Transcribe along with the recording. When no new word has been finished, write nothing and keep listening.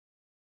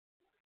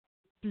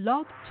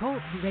Blog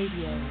Talk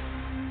Radio.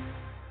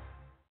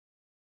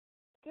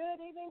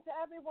 Good evening to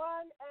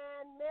everyone,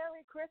 and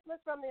Merry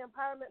Christmas from the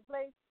Empowerment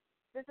Place.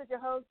 This is your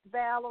host,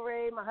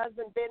 Valerie, my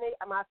husband, Benny,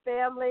 and my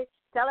family.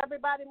 Tell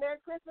everybody Merry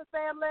Christmas,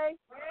 family.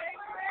 Merry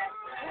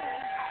Christmas.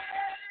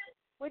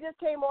 We just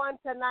came on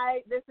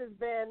tonight. This has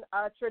been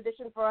a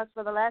tradition for us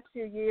for the last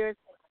few years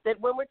that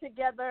when we're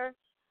together,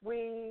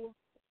 we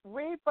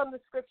read from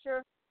the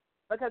scripture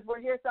because we're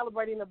here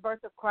celebrating the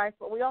birth of Christ,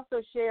 but we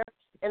also share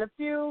in a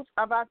few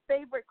of our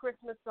favorite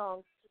Christmas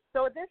songs.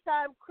 So at this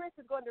time, Chris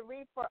is going to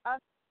read for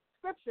us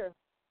scripture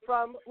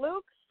from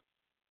Luke.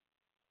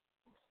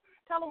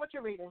 Tell them what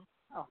you're reading.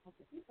 Oh,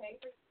 okay.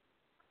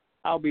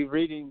 I'll be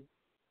reading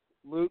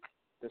Luke,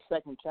 the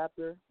second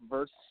chapter,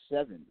 verse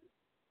 7.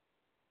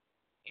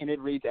 And it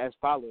reads as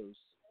follows.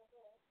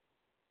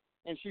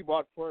 And she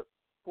brought forth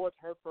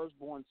her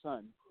firstborn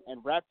son,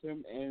 and wrapped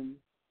him in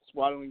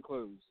swaddling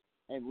clothes,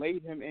 and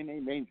laid him in a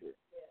manger,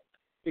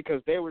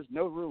 because there was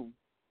no room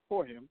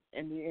for him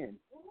in the inn.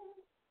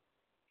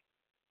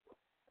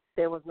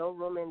 There was no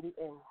room in the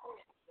inn.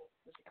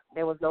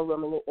 There was no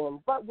room in the inn.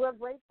 But we're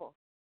grateful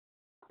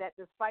that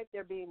despite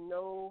there being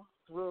no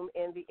room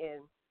in the inn,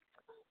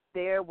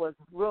 there was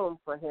room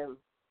for him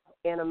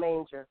in a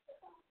manger.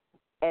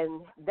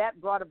 And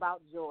that brought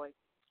about joy.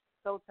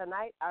 So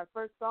tonight, our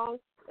first song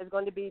is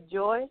going to be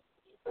Joy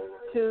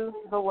to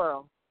the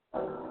World.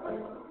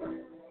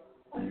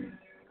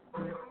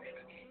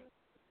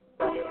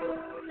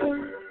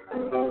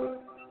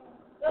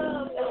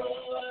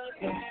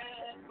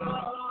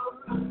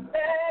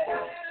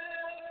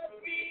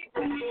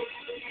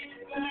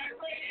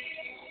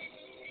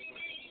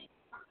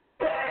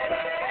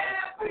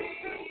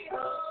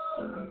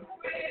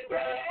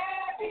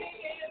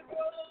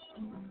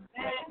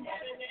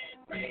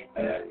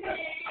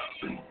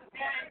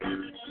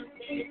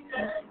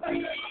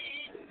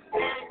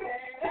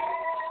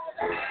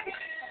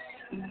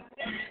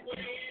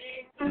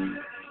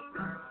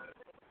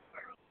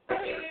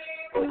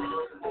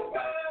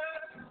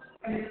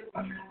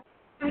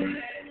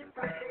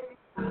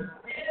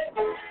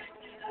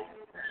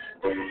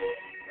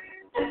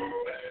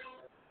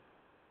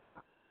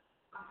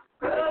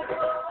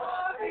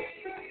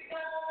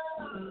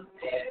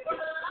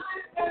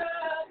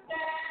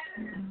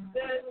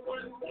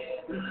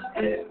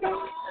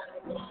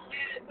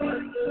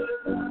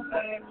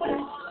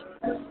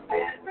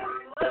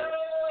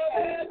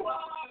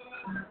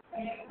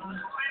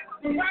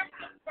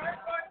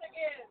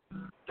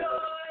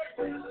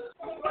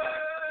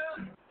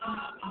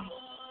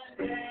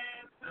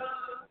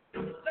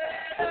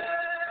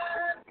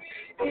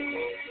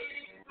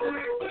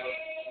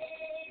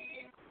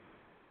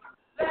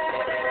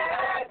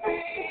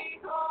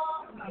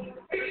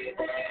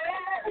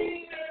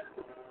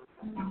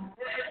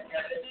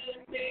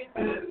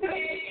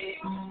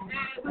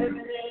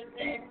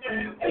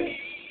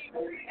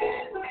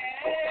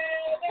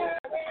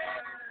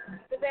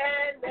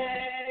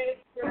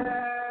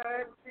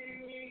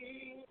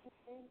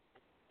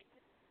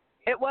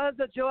 It was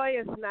a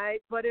joyous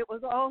night, but it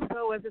was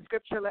also, as the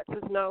scripture lets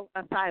us know,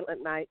 a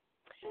silent night.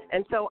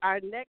 And so our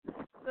next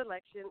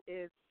selection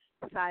is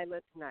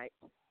Silent Night.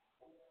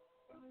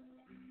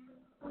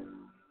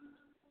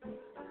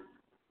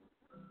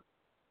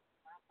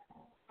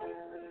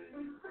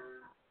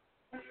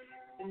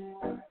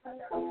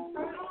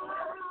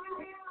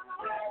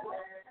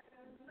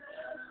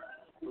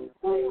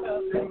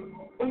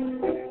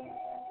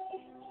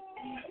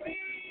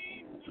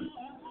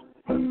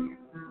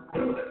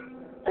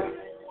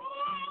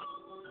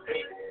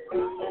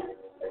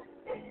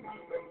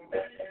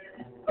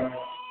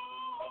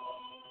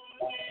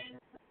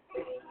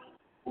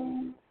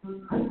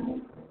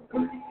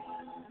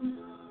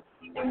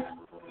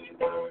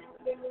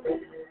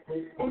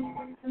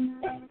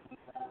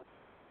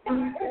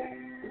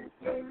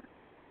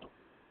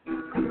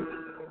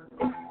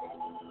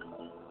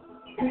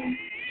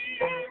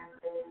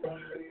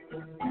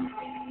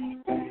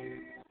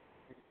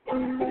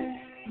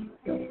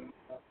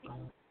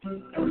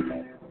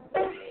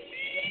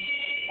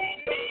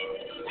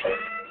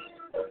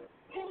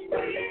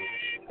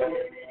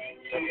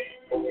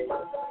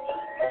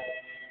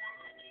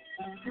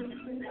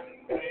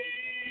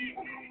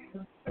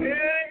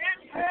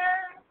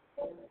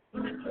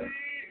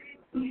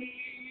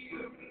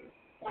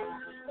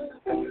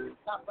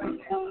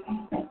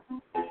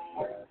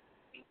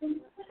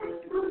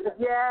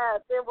 Yes,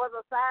 it was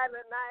a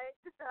silent night.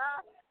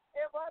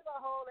 It was a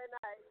holy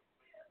night.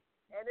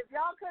 And if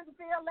y'all couldn't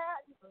feel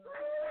that,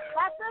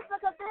 my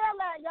sister could feel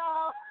that,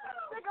 y'all.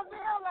 She could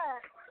feel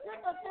that. She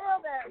could feel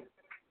that.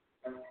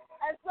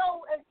 And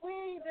so if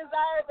we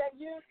desire that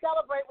you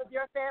celebrate with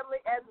your family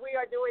as we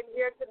are doing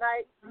here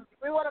tonight,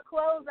 we want to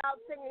close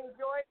out singing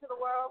Joy to the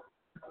World.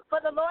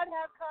 For the Lord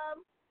have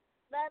come,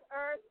 let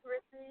earth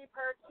receive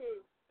her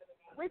King.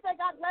 We say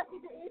God bless you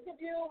to each of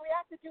you. We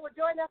ask that you would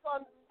join us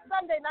on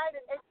Sunday night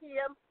at 8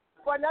 p.m.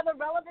 for another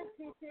relevant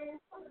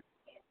teaching.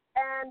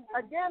 And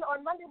again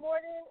on Monday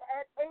morning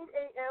at 8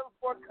 a.m.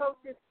 for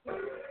Coach's Tea.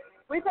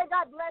 We say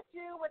God bless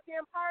you with the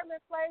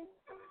Empowerment Place.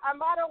 Our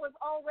motto is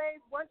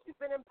always, once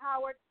you've been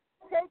empowered,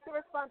 take the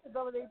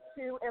responsibility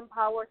to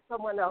empower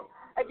someone else.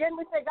 Again,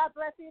 we say God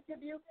bless each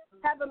of you.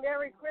 Have a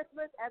Merry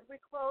Christmas as we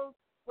close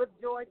with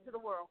joy to the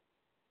world.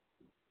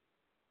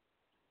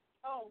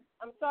 Oh,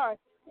 I'm sorry.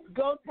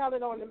 Go tell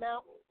it on the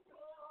mountain.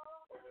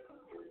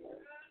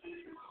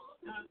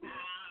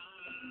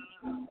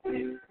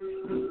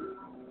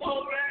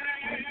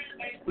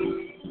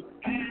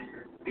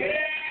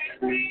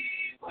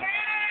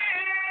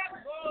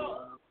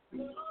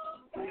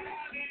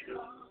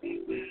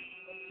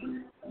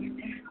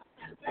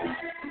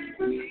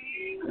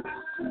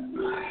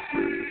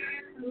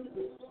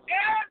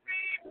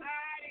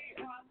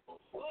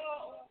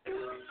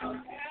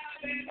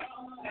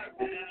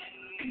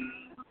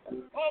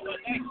 Over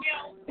the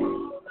hill.